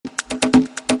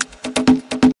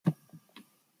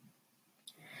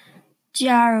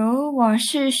假如我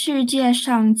是世界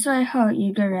上最后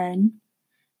一个人，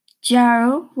假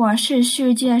如我是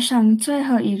世界上最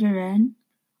后一个人，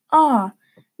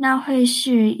那会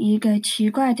是一个奇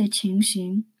怪的情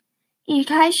形。一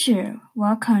开始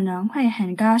我可能会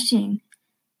很高兴，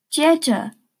接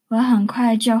着我很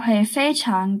快就会非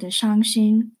常的伤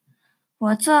心。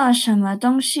我做什么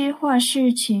东西或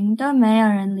事情都没有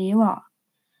人理我，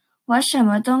我什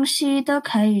么东西都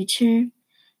可以吃，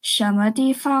什么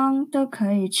地方都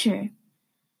可以去。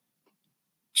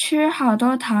吃好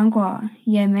多糖果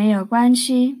也没有关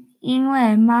系，因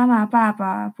为妈妈爸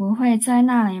爸不会在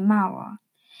那里骂我。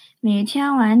每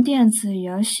天玩电子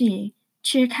游戏，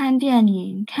去看电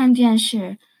影、看电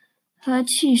视，喝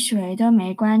汽水都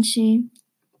没关系。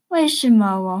为什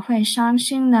么我会伤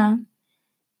心呢？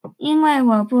因为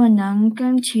我不能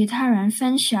跟其他人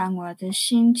分享我的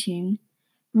心情。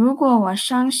如果我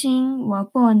伤心，我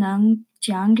不能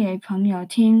讲给朋友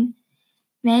听，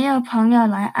没有朋友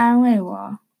来安慰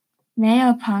我，没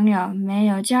有朋友，没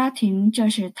有家庭，就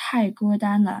是太孤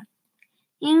单了。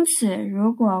因此，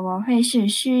如果我会是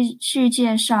世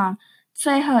界上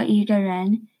最后一个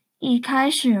人，一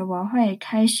开始我会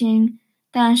开心，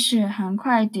但是很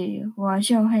快地我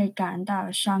就会感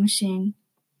到伤心。